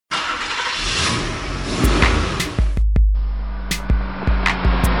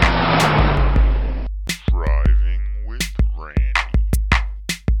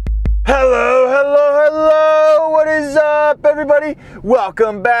everybody.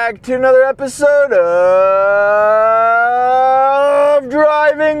 Welcome back to another episode of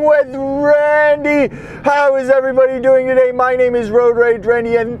Driving with Randy. How is everybody doing today? My name is Road Rage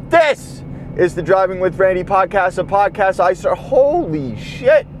Randy, and this is the Driving with Randy podcast, a podcast I start. Holy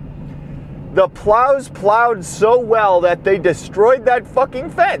shit. The plows plowed so well that they destroyed that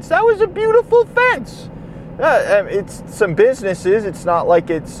fucking fence. That was a beautiful fence. It's some businesses. It's not like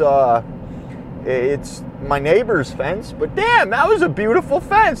it's my neighbor's fence, but damn, that was a beautiful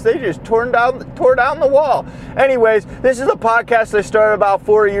fence. They just tore down the wall. Anyways, this is a podcast I started about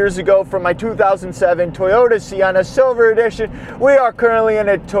 4 years ago from my 2007 Toyota Sienna Silver Edition. We are currently in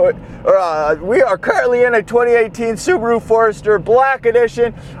a 2018 Subaru Forester Black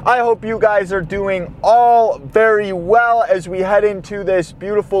Edition. I hope you guys are doing all very well as we head into this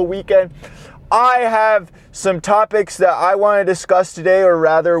beautiful weekend. I have some topics that I want to discuss today, or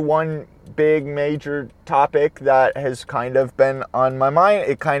rather one big major topic that has kind of been on my mind.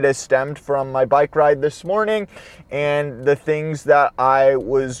 It kind of stemmed from my bike ride this morning and the things that I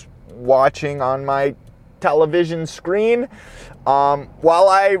was watching on my television screen while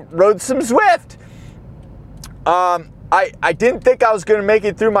I rode some Zwift. I didn't think I was going to make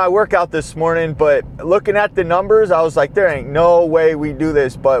it through my workout this morning, but looking at the numbers, I was like, there ain't no way we do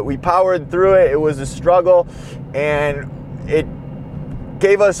this, but we powered through it. It was a struggle, and it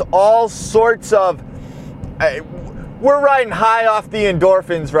gave us all sorts of, we're riding high off the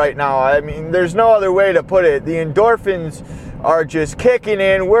endorphins right now. I mean, there's no other way to put it. The endorphins are just kicking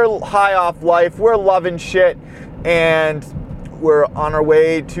in. We're high off life. We're loving shit, and we're on our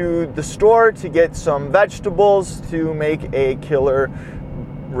way to the store to get some vegetables to make a killer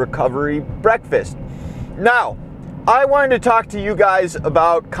recovery breakfast. Now, I wanted to talk to you guys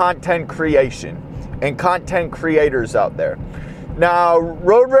about content creation and content creators out there. Now,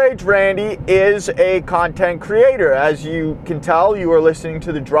 Road Rage Randy is a content creator. As you can tell, you are listening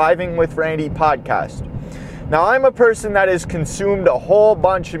to the Driving with Randy podcast. Now, I'm a person that has consumed a whole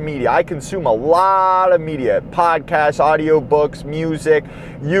bunch of media. I consume a lot of media, podcasts, audiobooks, music,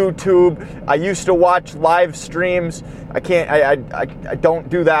 YouTube. I used to watch live streams. I don't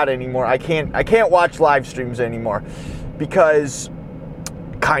do that anymore. I can't watch live streams anymore because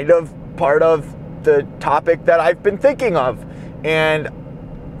kind of part of the topic that I've been thinking of. And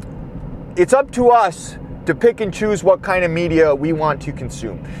it's up to us to pick and choose what kind of media we want to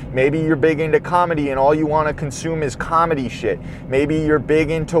consume. Maybe you're big into comedy and all you want to consume is comedy shit. Maybe you're big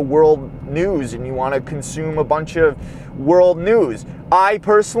into world news and you want to consume a bunch of world news. I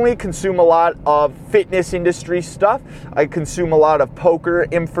personally consume a lot of fitness industry stuff. I consume a lot of poker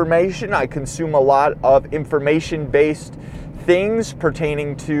information. I consume a lot of information-based things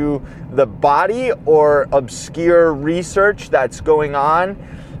pertaining to the body or obscure research that's going on.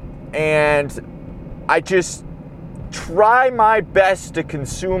 And I just try my best to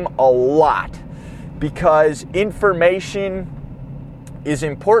consume a lot because information is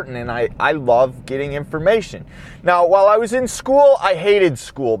important and I love getting information. Now, while I was in school, I hated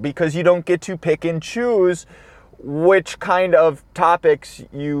school because you don't get to pick and choose which kind of topics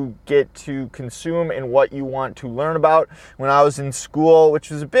you get to consume and what you want to learn about. When I was in school,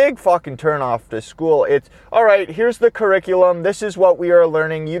 which was a big fucking turnoff to school, it's, all right, here's the curriculum, this is what we are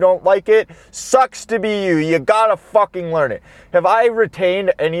learning, you don't like it, sucks to be you, you gotta fucking learn it. Have I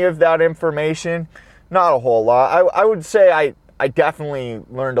retained any of that information? Not a whole lot. I would say I definitely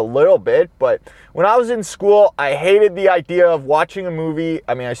learned a little bit, but when I was in school, I hated the idea of watching a movie.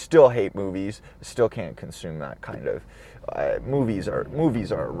 I mean, I still hate movies. I still can't consume that kind of, movies are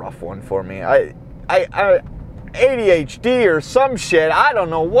a rough one for me. I ADHD or some shit. I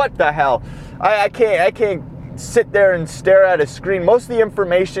don't know what the hell. I can't sit there and stare at a screen. Most of the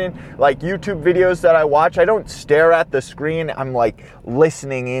information, like YouTube videos that I watch, I don't stare at the screen. I'm like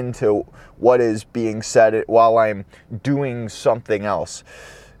listening into what is being said while I'm doing something else.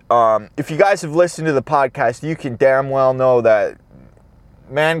 If you guys have listened to the podcast, you can damn well know that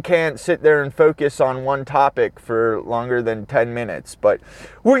man can't sit there and focus on one topic for longer than 10 minutes, but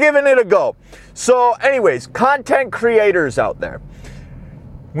we're giving it a go. So anyways, content creators out there.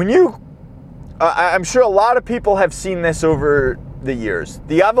 When you I'm sure a lot of people have seen this over the years.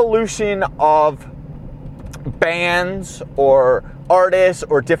 The evolution of bands or artists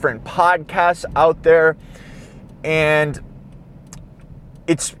or different podcasts out there. And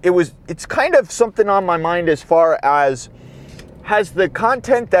it's kind of something on my mind as far as, has the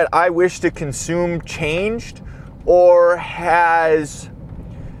content that I wish to consume changed, or has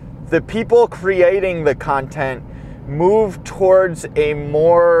the people creating the content moved towards a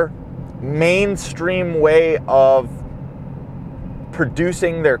more mainstream way of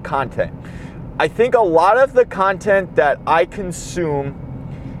producing their content? I think a lot of the content that I consume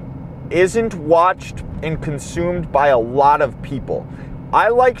isn't watched and consumed by a lot of people. I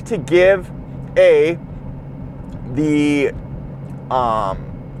like to give I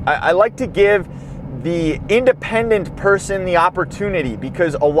like to give the independent person the opportunity,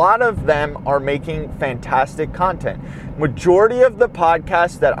 because a lot of them are making fantastic content. Majority of the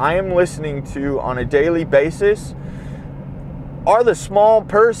podcasts that I am listening to on a daily basis are the small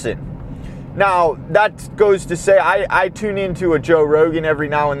person. Now, that goes to say I tune into a Joe Rogan every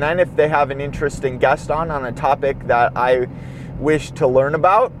now and then if they have an interesting guest on a topic that I wish to learn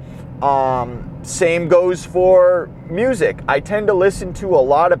about. Same goes for music. I tend to listen to a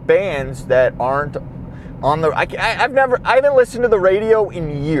lot of bands that aren't on the... I haven't listened to the radio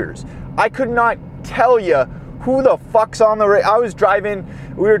in years. I could not tell you who the fuck's on the radio.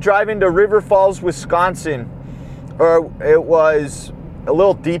 We were driving to River Falls, Wisconsin, or it was a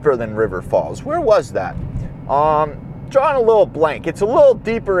little deeper than River Falls. Where was that? Drawing a little blank. It's a little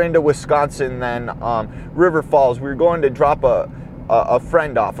deeper into Wisconsin than River Falls. We were going to drop a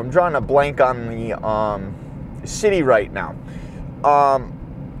friend off. I'm drawing a blank on the city right now.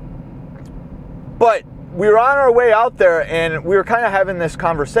 But we were on our way out there, and we were kind of having this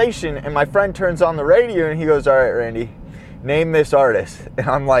conversation, and my friend turns on the radio, and he goes, "All right, Randy, name this artist." And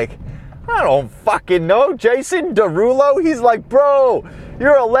I'm like, "I don't fucking know. Jason Derulo?" He's like, "Bro,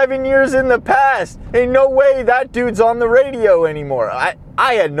 you're 11 years in the past. Ain't no way that dude's on the radio anymore."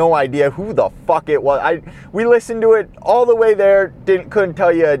 I had no idea who the fuck it was. We listened to it all the way there. Couldn't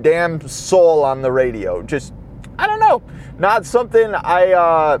tell you a damn soul on the radio. Just, I don't know. Not something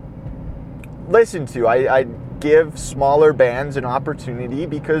I listen to. I give smaller bands an opportunity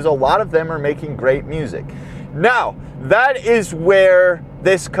because a lot of them are making great music. Now, that is where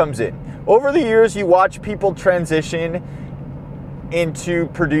this comes in. Over the years, you watch people transition into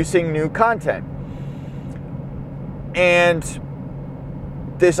producing new content. And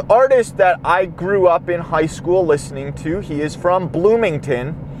this artist that I grew up in high school listening to, he is from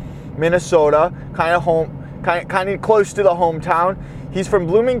Bloomington, Minnesota, kind of close to the hometown. He's from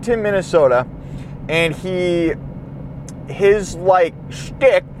Bloomington, Minnesota, and his like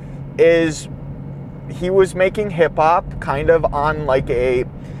shtick is he was making hip hop kind of on like a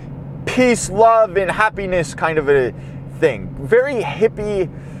peace, love, and happiness kind of a thing. Very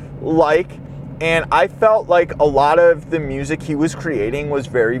hippie-like, and I felt like a lot of the music he was creating was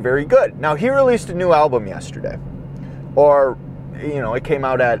very, very good. Now, he released a new album yesterday, or, it came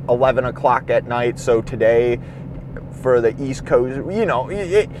out at 11 o'clock at night, so today, for the East Coast,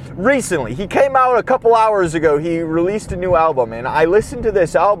 recently, he came out a couple hours ago, he released a new album, and I listened to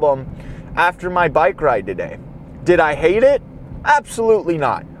this album after my bike ride today. Did I hate it? Absolutely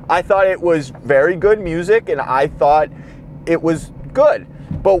not. I thought it was very good music, and I thought it was good.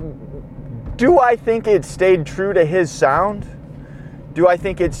 But do I think it stayed true to his sound? Do I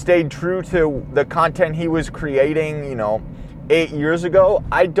think it stayed true to the content he was creating, 8 years ago?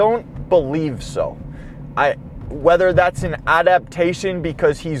 I don't believe so. Whether that's an adaptation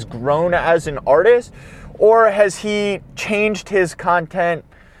because he's grown as an artist, or has he changed his content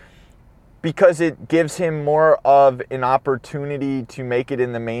because it gives him more of an opportunity to make it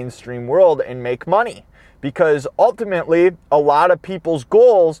in the mainstream world and make money. Because ultimately, a lot of people's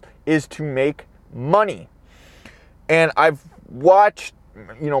goals is to make money. And I've watched,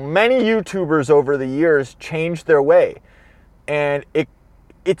 many YouTubers over the years change their way. And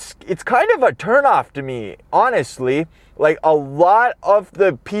it's kind of a turnoff to me, honestly. Like, a lot of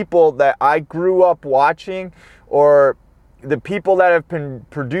the people that I grew up watching, or the people that have been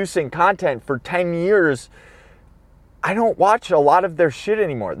producing content for 10 years, I don't watch a lot of their shit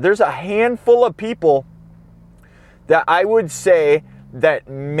anymore. There's a handful of people that I would say that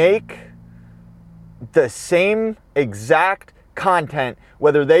make the same exact content,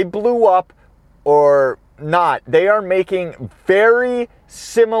 whether they blew up or not. They are making very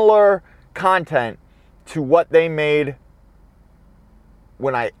similar content to what they made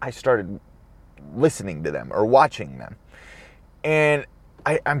when I started listening to them or watching them. And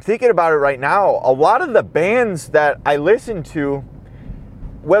I'm thinking about it right now. A lot of the bands that I listen to,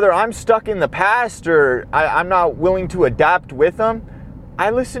 whether I'm stuck in the past or I'm not willing to adapt with them, I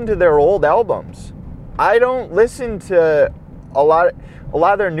listen to their old albums. I don't listen to a lot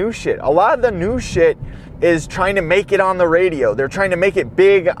of their new shit. A lot of the new shit is trying to make it on the radio. They're trying to make it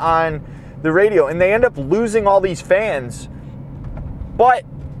big on the radio, and they end up losing all these fans. But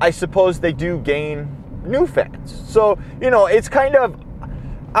I suppose they do gain new fans. So, it's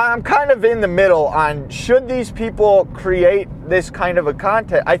I'm kind of in the middle on, should these people create this kind of a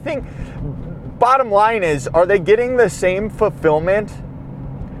content? I think bottom line is, are they getting the same fulfillment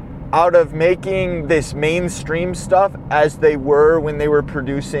out of making this mainstream stuff as they were when they were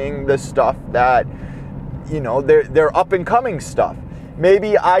producing the stuff that, they're up and coming stuff.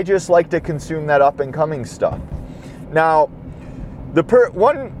 Maybe I just like to consume that up and coming stuff. Now,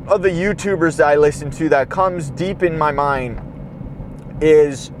 one of the YouTubers that I listen to that comes deep in my mind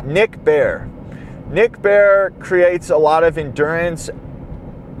is Nick Bare. Nick Bare creates a lot of endurance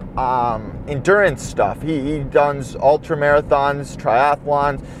stuff. He does ultra marathons,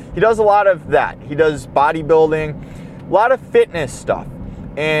 triathlons. He does a lot of that. He does bodybuilding, a lot of fitness stuff.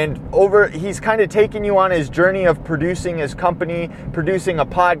 And he's kind of taking you on his journey of producing his company, producing a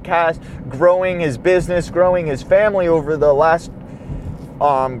podcast, growing his business, growing his family over the last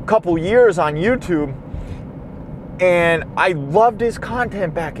couple years on YouTube. And I loved his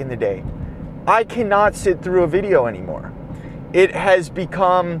content back in the day. I cannot sit through a video anymore. It has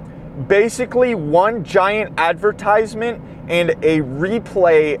become basically one giant advertisement and a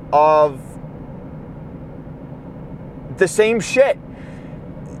replay of the same shit.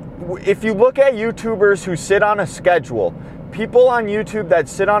 If you look at YouTubers who sit on a schedule, people on YouTube that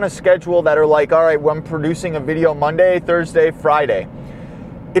sit on a schedule that are like, all right, well, I'm producing a video Monday, Thursday, Friday,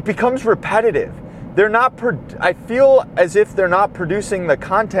 it becomes repetitive. I feel as if they're not producing the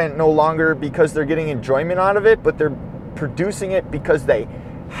content no longer because they're getting enjoyment out of it, but they're producing it because they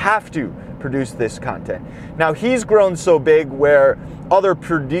have to produce this content. Now, he's grown so big where other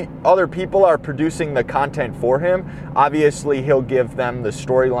people are producing the content for him. Obviously, he'll give them the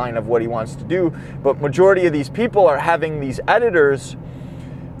storyline of what he wants to do, but majority of these people are having these editors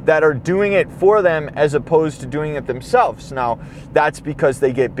that are doing it for them as opposed to doing it themselves. Now, that's because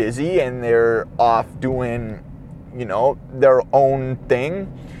they get busy and they're off doing, their own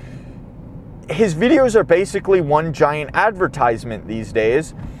thing. His videos are basically one giant advertisement these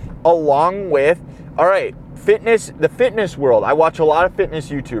days, along with, all right, the fitness world. I watch a lot of fitness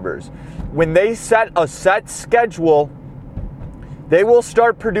YouTubers. When they set a set schedule, they will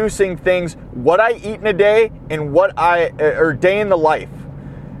start producing things, what I eat in a day and or day in the life.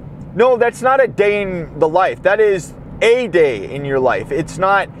 No, that's not a day in the life. That is a day in your life. It's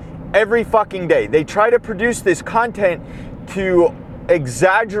not every fucking day. They try to produce this content to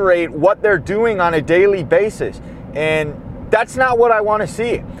exaggerate what they're doing on a daily basis. And that's not what I want to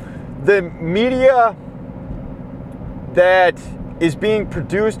see. The media that is being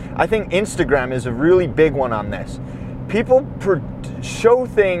produced, I think Instagram is a really big one on this. People show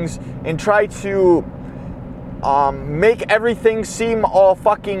things and try to make everything seem all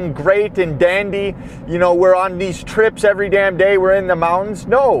fucking great and dandy. We're on these trips every damn day. We're in the mountains.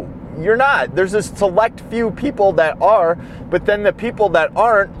 No, you're not. There's a select few people that are, but then the people that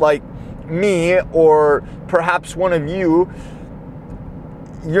aren't, like me or perhaps one of you,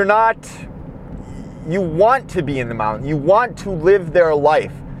 you're not. You want to be in the mountain. You want to live their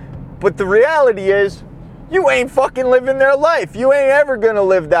life. But the reality is, you ain't fucking living their life. You ain't ever gonna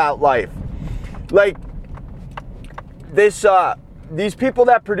live that life. Like, these people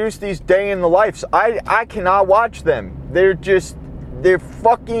that produce these day in the lives, I cannot watch them. They're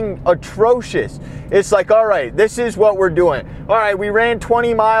fucking atrocious. It's like, all right, this is what we're doing. All right, we ran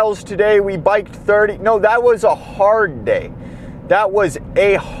 20 miles today. We biked 30. No, that was a hard day. That was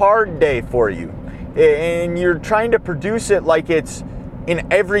a hard day for you. And you're trying to produce it like it's an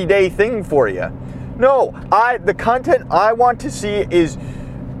everyday thing for you. No, the content I want to see is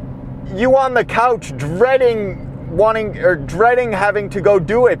you on the couch dreading having to go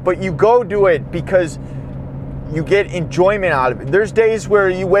do it, but you go do it because you get enjoyment out of it. There's days where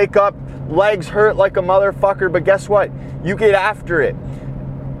you wake up, legs hurt like a motherfucker, but guess what? You get after it.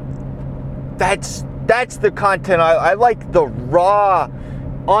 That's the content. I like the raw,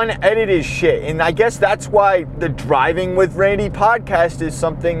 unedited shit. And I guess that's why the Driving with Randy podcast is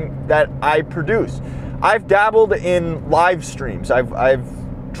something that I produce. I've dabbled in live streams. I've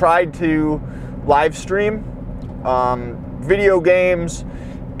tried to live stream video games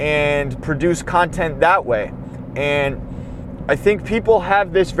and produce content that way. And I think people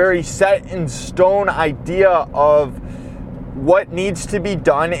have this very set in stone idea of what needs to be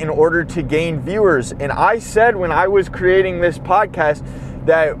done in order to gain viewers. And I said when I was creating this podcast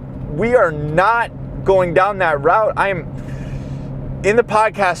that we are not going down that route. In the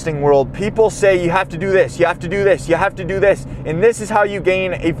podcasting world, people say you have to do this, you have to do this, you have to do this, and this is how you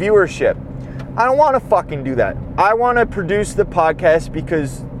gain a viewership. I don't want to fucking do that. I want to produce the podcast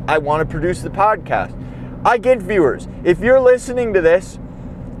because I want to produce the podcast. I get viewers. If you're listening to this,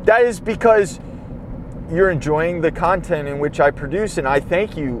 that is because you're enjoying the content in which I produce, and I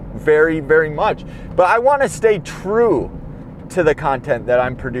thank you very, very much. But I want to stay true to the content that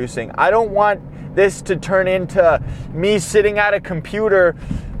I'm producing. I don't want this to turn into me sitting at a computer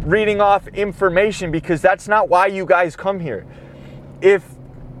reading off information, because that's not why you guys come here. If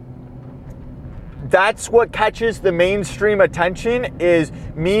that's what catches the mainstream attention, is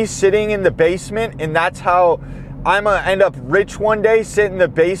me sitting in the basement, and that's how I'm gonna end up rich one day, sit in the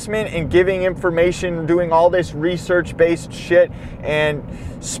basement and giving information, doing all this research-based shit and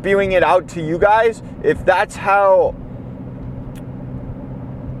spewing it out to you guys. If that's how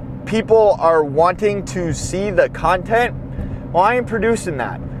people are wanting to see the content, well, I ain't producing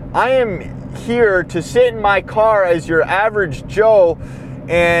that. I am here to sit in my car as your average Joe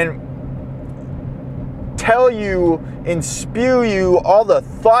and tell you and spew you all the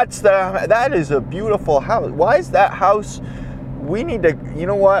thoughts that is a beautiful house. Why is that house? We need to, you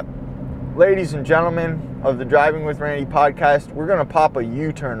know what, ladies and gentlemen of the Driving with Randy podcast, we're going to pop a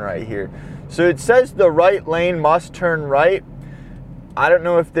U-turn right here. So it says the right lane must turn right. I don't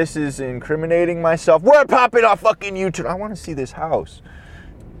know if this is incriminating myself. We're popping a fucking U-turn. I want to see this house.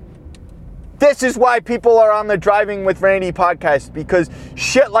 This is why people are on the Driving with Randy podcast, because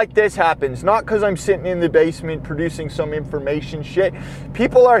shit like this happens. Not because I'm sitting in the basement producing some information shit.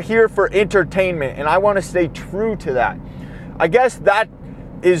 People are here for entertainment, and I want to stay true to that. I guess that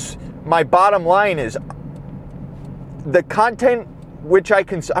is my bottom line, is the content which I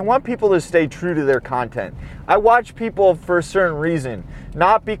want people to stay true to their content. I watch people for a certain reason,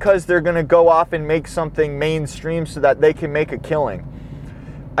 not because they're going to go off and make something mainstream so that they can make a killing.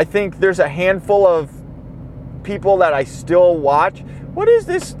 I think there's a handful of people that I still watch. What is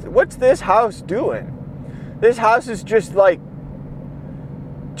this? What's this house doing? This house is just like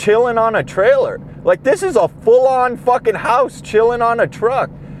chilling on a trailer. Like, this is a full-on fucking house chilling on a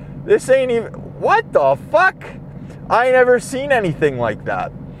truck. This ain't even, what the fuck? I ain't ever seen anything like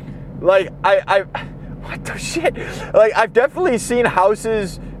that. Like, what the shit? Like, I've definitely seen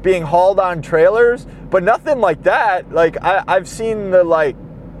houses being hauled on trailers, but nothing like that. Like, I've seen the, like,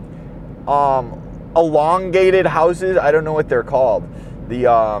 elongated houses. I don't know what they're called.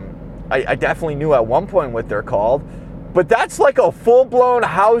 I definitely knew at one point what they're called, but that's like a full-blown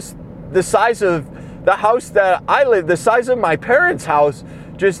house the size of the house that I live, the size of my parents' house,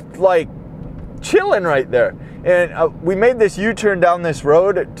 just like chilling right there. And we made this U-turn down this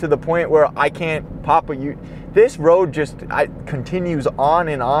road to the point where I can't pop a U. This road just continues on,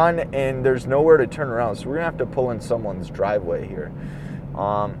 and there's nowhere to turn around. So we're gonna have to pull in someone's driveway here.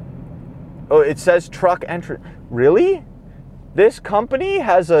 Oh, it says truck entrance. Really? This company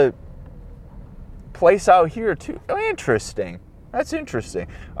has a place out here too. Oh, interesting. That's interesting.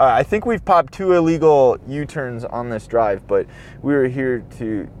 I think we've popped 2 illegal U-turns on this drive, but we were here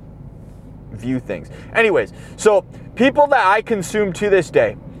to view things. Anyways, so people that I consume to this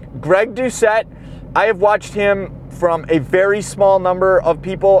day, Greg Doucette, I have watched him from a very small number of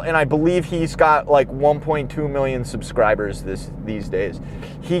people, and I believe he's got like 1.2 million subscribers these days.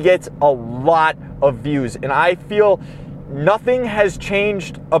 He gets a lot of views, and I feel nothing has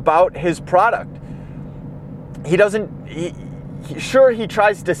changed about his product. He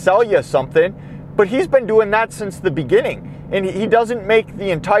tries to sell you something, but he's been doing that since the beginning. And he doesn't make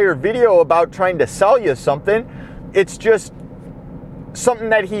the entire video about trying to sell you something. It's just something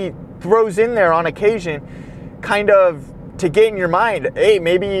that he throws in there on occasion, kind of to get in your mind, hey,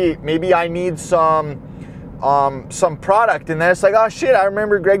 maybe I need some product. And then it's like, oh shit, I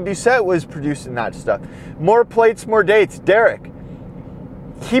remember Greg Doucette was producing that stuff. More plates, more dates. Derek,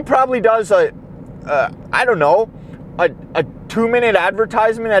 he probably does a 2-minute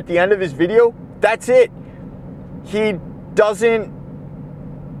advertisement at the end of his video. That's it. He doesn't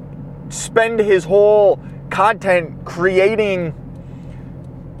spend his whole content creating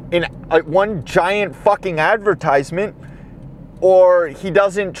one giant fucking advertisement, or he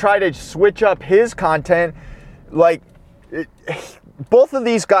doesn't try to switch up his content. Like, both of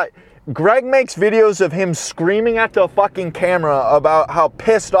these guys, Greg makes videos of him screaming at the fucking camera about how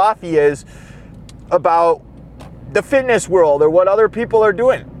pissed off he is about the fitness world or what other people are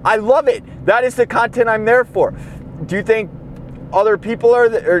doing. I love it. That is the content I'm there for. Do you think other people are,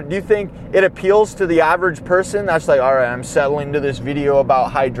 or do you think it appeals to the average person that's like, all right, I'm settling to this video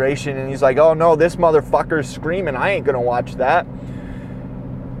about hydration, and he's like, oh no, this motherfucker's screaming, I ain't gonna watch that.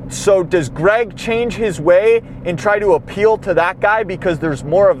 So does Greg change his way and try to appeal to that guy because there's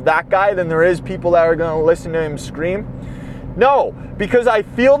more of that guy than there is people that are gonna listen to him scream? No, because I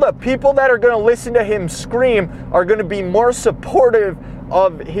feel the people that are going to listen to him scream are going to be more supportive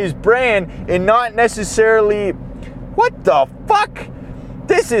of his brand and not necessarily, what the fuck?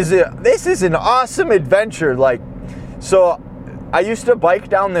 This is an awesome adventure. Like, so I used to bike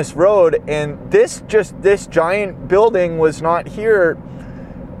down this road, and this giant building was not here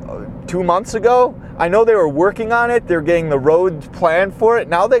 2 months ago. I know they were working on it. They're getting the roads planned for it.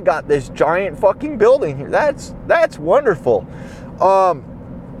 Now they got this giant fucking building here. That's wonderful.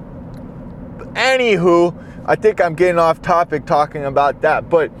 Anywho, I think I'm getting off topic talking about that,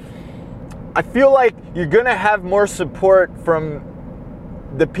 but I feel like you're going to have more support from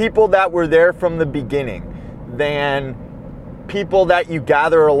the people that were there from the beginning than people that you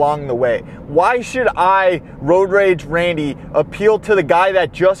gather along the way. Why should I, Road Rage Randy, appeal to the guy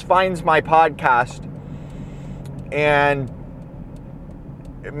that just finds my podcast and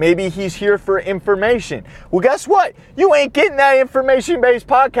maybe he's here for information? Well, guess what? You ain't getting that information-based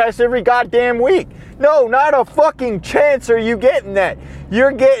podcast every goddamn week. No, not a fucking chance are you getting that.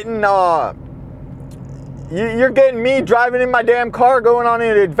 You're getting me driving in my damn car going on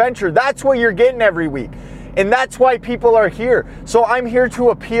an adventure. That's what you're getting every week. And that's why people are here. So I'm here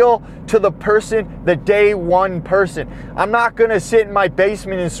to appeal to the person, the day one person. I'm not going to sit in my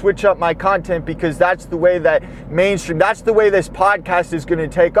basement and switch up my content because that's the way that mainstream, that's the way this podcast is going to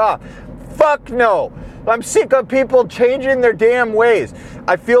take off. Fuck no. I'm sick of people changing their damn ways.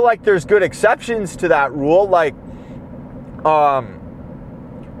 I feel like there's good exceptions to that rule. Like,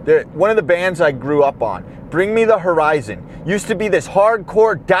 one of the bands I grew up on, Bring Me the Horizon, used to be this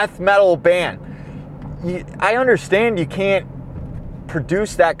hardcore death metal band. I understand you can't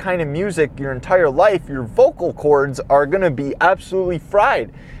produce that kind of music your entire life. Your vocal cords are going to be absolutely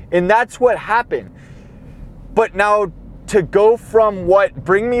fried. And that's what happened. But now to go from what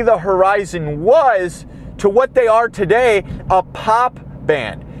Bring Me the Horizon was to what they are today, a pop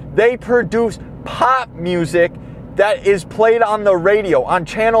band. They produce pop music that is played on the radio, on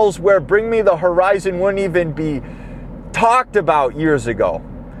channels where Bring Me the Horizon wouldn't even be talked about years ago.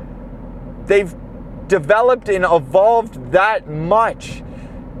 They've developed and evolved that much.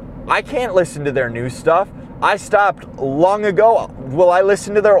 I can't listen to their new stuff. I stopped long ago. Will I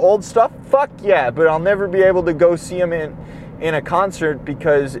listen to their old stuff? Fuck yeah, but I'll never be able to go see them in a concert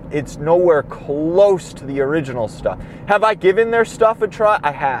because it's nowhere close to the original stuff. Have I given their stuff a try?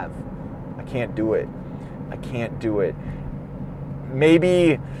 I have. I can't do it. I can't do it.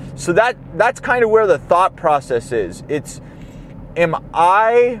 Maybe, so that's kind of where the thought process is. Am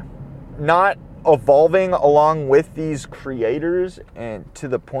I not evolving along with these creators and to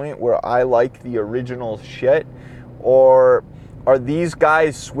the point where I like the original shit? Or are these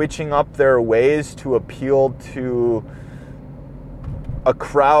guys switching up their ways to appeal to a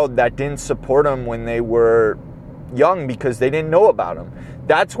crowd that didn't support them when they were young because they didn't know about them?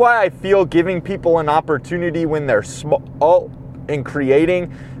 That's why I feel giving people an opportunity when they're small and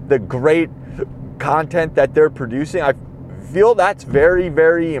creating the great content that they're producing, I feel that's very,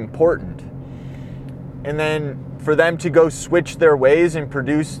 very important. And then for them to go switch their ways and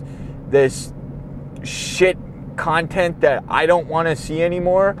produce this shit content that I don't want to see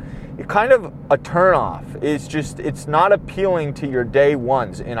anymore, it's kind of a turnoff. It's not appealing to your day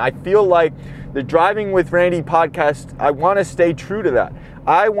ones. And I feel like the Driving with Randy podcast, I want to stay true to that.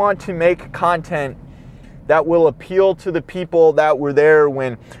 I want to make content that will appeal to the people that were there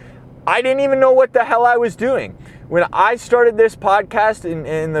when I didn't even know what the hell I was doing. When I started this podcast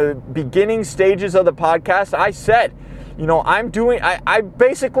in the beginning stages of the podcast, I said, I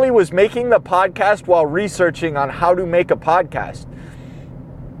basically was making the podcast while researching on how to make a podcast.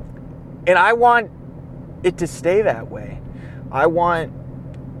 And I want it to stay that way. I want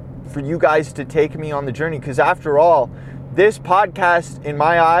for you guys to take me on the journey, because after all, this podcast, in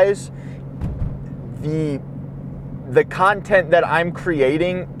my eyes, the content that I'm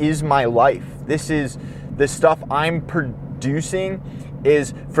creating is my life. This is the stuff I'm producing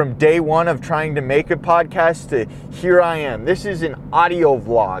is from day one of trying to make a podcast to here I am. This is an audio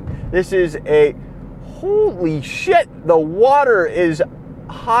vlog. This is holy shit, the water is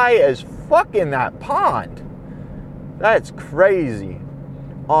high as fuck in that pond. That's crazy.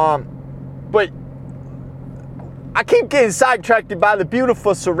 But I keep getting sidetracked by the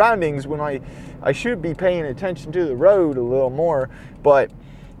beautiful surroundings when I should be paying attention to the road a little more. But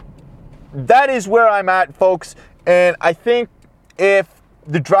that is where I'm at, folks. And I think if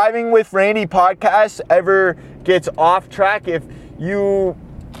the Driving with Randy podcast ever gets off track, if you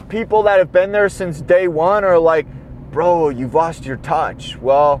people that have been there since day one are like, bro, you've lost your touch.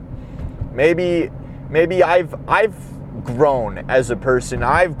 Well, maybe I've grown as a person.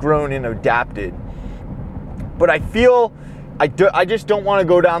 I've grown and adapted. But I feel I just don't want to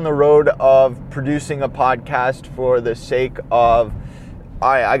go down the road of producing a podcast for the sake of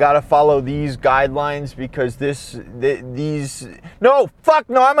I gotta follow these guidelines because no,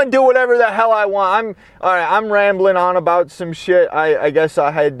 I'm gonna do whatever the hell I want. I'm rambling on about some shit. I guess I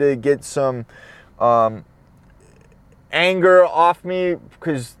had to get some anger off me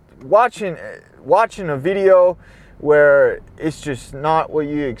because watching a video where it's just not what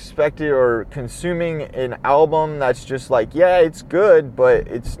you expected, or consuming an album that's just like, yeah, it's good, but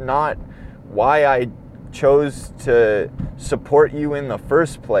it's not why I chose to support you in the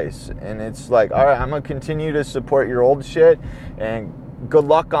first place. And it's like, all right, I'm gonna continue to support your old shit, and good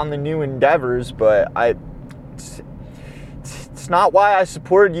luck on the new endeavors, but it's not why I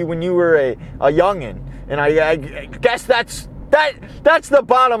supported you when you were a youngin'. And I guess that's the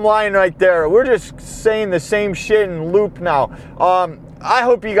bottom line right there. We're just saying the same shit in loop now. I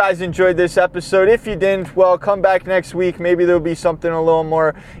hope you guys enjoyed this episode. If you didn't, well, come back next week. Maybe there'll be something a little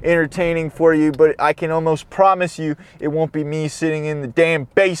more entertaining for you, but I can almost promise you it won't be me sitting in the damn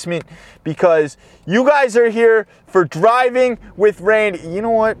basement, because you guys are here for Driving with Randy. You know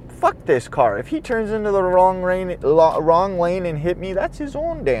what? Fuck this car. If he turns into the wrong lane and hit me, that's his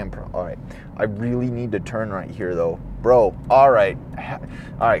own damn problem. All right. I really need to turn right here, though. Bro, all right,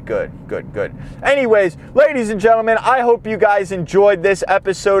 good. Anyways, ladies and gentlemen, I hope you guys enjoyed this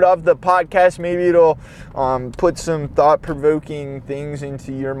episode of the podcast. Maybe it'll put some thought-provoking things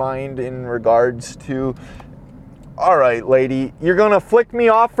into your mind in regards to, all right, lady, you're going to flick me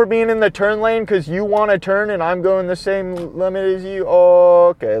off for being in the turn lane because you want to turn and I'm going the same limit as you?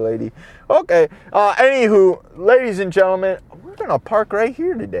 Okay, lady. Okay, anywho, ladies and gentlemen, we're going to park right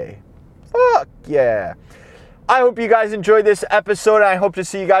here today. Fuck yeah. I hope you guys enjoyed this episode, and I hope to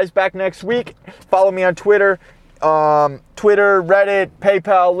see you guys back next week. Follow me on Twitter, Reddit,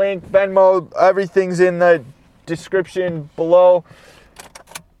 PayPal, link, Venmo. Everything's in the description below.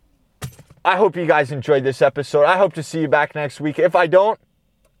 I hope you guys enjoyed this episode. I hope to see you back next week. If I don't,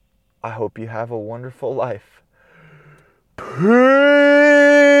 I hope you have a wonderful life.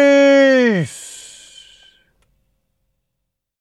 Peace.